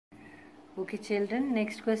Okay children,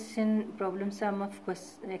 next question, problem sum of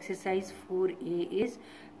exercise 4a is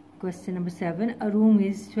question number 7. A room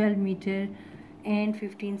is 12 meter and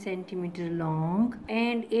 15 centimeter long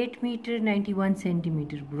and 8 meter 91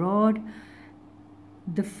 centimeter broad.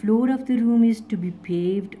 The floor of the room is to be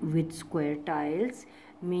paved with square tiles,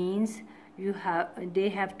 means they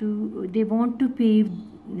want to pave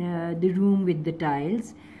the room with the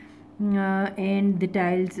tiles, and the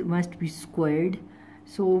tiles must be squared.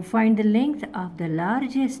 So find the length of the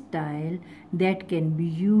largest tile that can be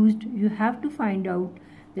used. You have to find out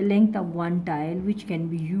the length of one tile which can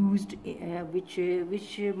be used, which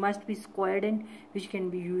must be squared and which can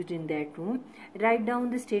be used in that room. Write down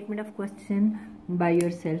the statement of question by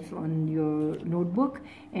yourself on your notebook,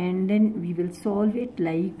 and then we will solve it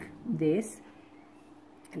like this.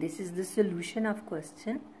 This is the solution of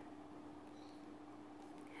question.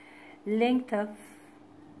 Length of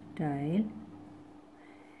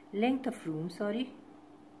room,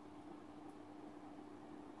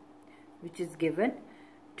 which is given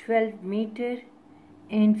 12 meter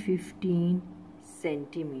and 15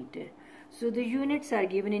 centimeter. So the units are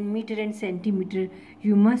given in meter and centimeter.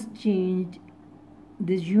 You must change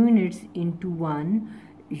these units into one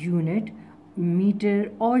unit,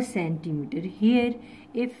 meter or centimeter. Here,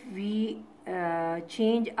 if we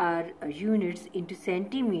change our units into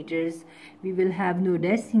centimeters, we will have no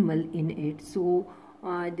decimal in it. So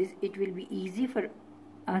it will be easy for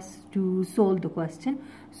us to solve the question.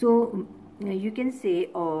 So you can say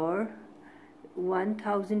or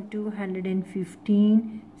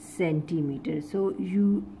 1215 centimeters. So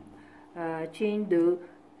you change the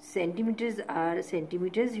centimeters are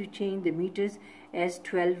centimeters, you change the meters as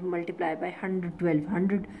 12 multiplied by 100,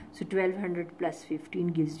 1200. So 1200 plus 15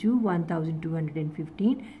 gives you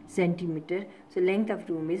 1215 centimeter. So length of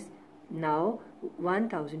room is now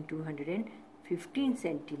 1215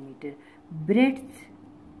 centimeter. Breadth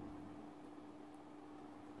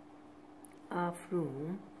of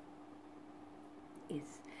room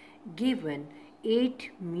is given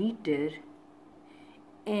 8 meter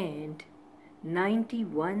and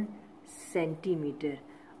 91 centimeter,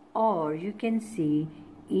 or you can say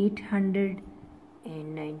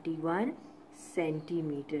 891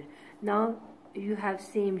 centimeter. Now you have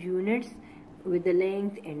same units with the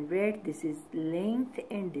length and breadth. This is length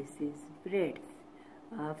and this is breadth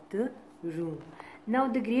of the room. Now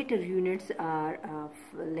the greater units are of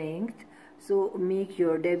length, so make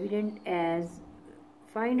your dividend as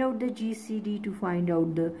find out the GCD to find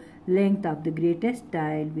out the length of the greatest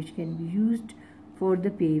tile which can be used for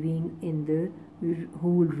the paving in the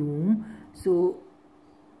whole room. So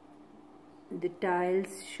the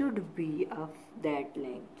tiles should be of that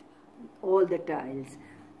length, all the tiles.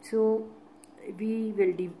 So we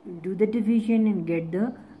will do the division and get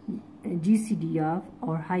the GCD of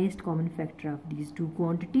or highest common factor of these two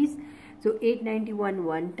quantities. So 891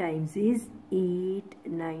 1 times is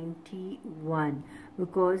 891,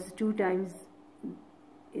 because 2 times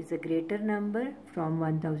is a greater number from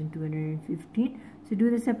 1215. So do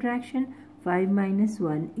the subtraction. 5 minus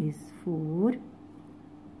 1 is 4,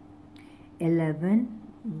 11,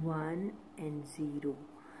 1 and 0.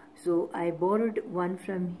 So I borrowed 1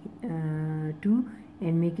 from 2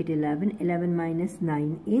 and make it 11. 11 minus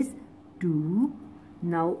 9 is 2.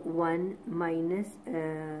 Now 1 minus,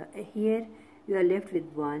 here you are left with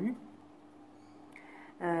 1.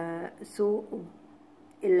 So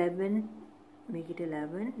 11, make it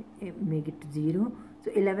 11, make it 0.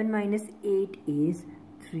 So 11 minus 8 is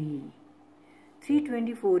 3.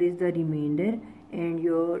 324 is the remainder, and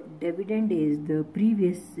your dividend is the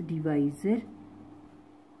previous divisor,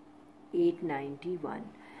 891.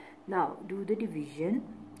 Now do the division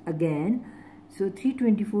again. So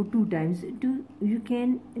 324 2 times, you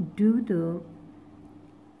can do the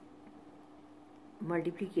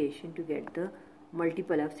multiplication to get the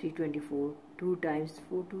multiple of 324. 2 times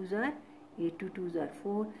 4 2s are 8, 2 2s are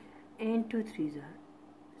 4, and 2 3s are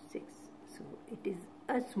 6. So it is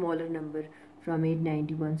a smaller number from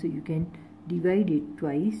 891, so you can divide it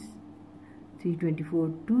twice.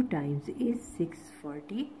 324 2 times is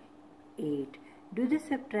 648. Do the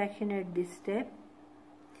subtraction at this step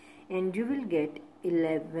and you will get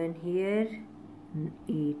 11 here,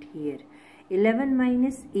 8 here. 11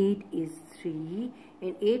 minus 8 is 3,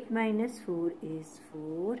 and 8 minus 4 is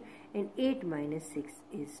 4, and 8 minus 6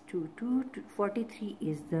 is 2. 43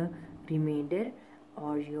 is the remainder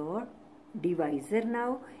or your divisor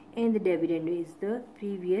now, and the dividend is the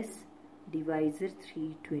previous divisor,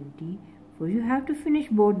 324. You have to finish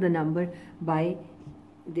both the number by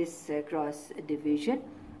this cross division.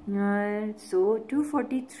 So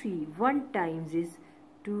 243 1 times is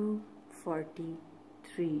 243.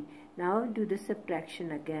 3. Now do the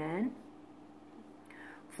subtraction again.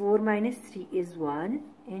 4 minus 3 is 1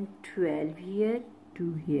 and 12 here,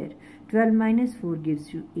 2 here. 12 minus 4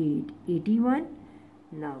 gives you 8, 81.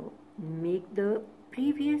 Now make the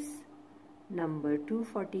previous number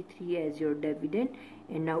 243 as your dividend,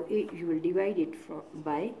 and now you will divide it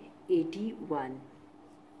by 81.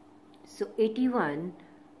 So 81,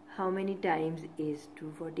 how many times is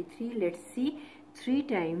 243? Let's see. 3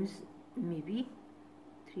 times, maybe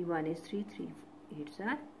 3 1 is 3, 3 8s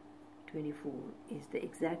are 24 is the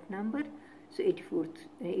exact number. So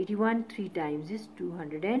 81 3 times is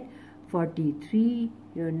 243.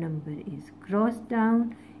 Your number is crossed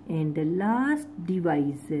down, and the last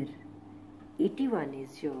divisor 81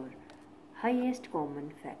 is your highest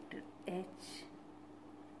common factor. HCF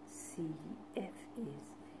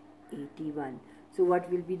is 81. So what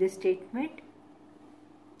will be the statement?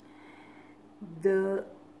 The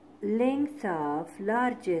length of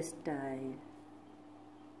largest tile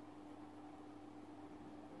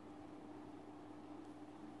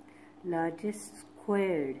largest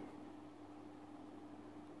squared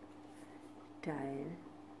tile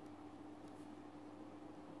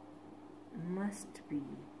must be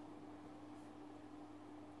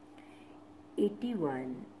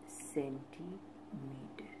 81 centimeter.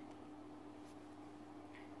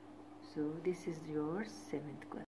 So this is your 7th question.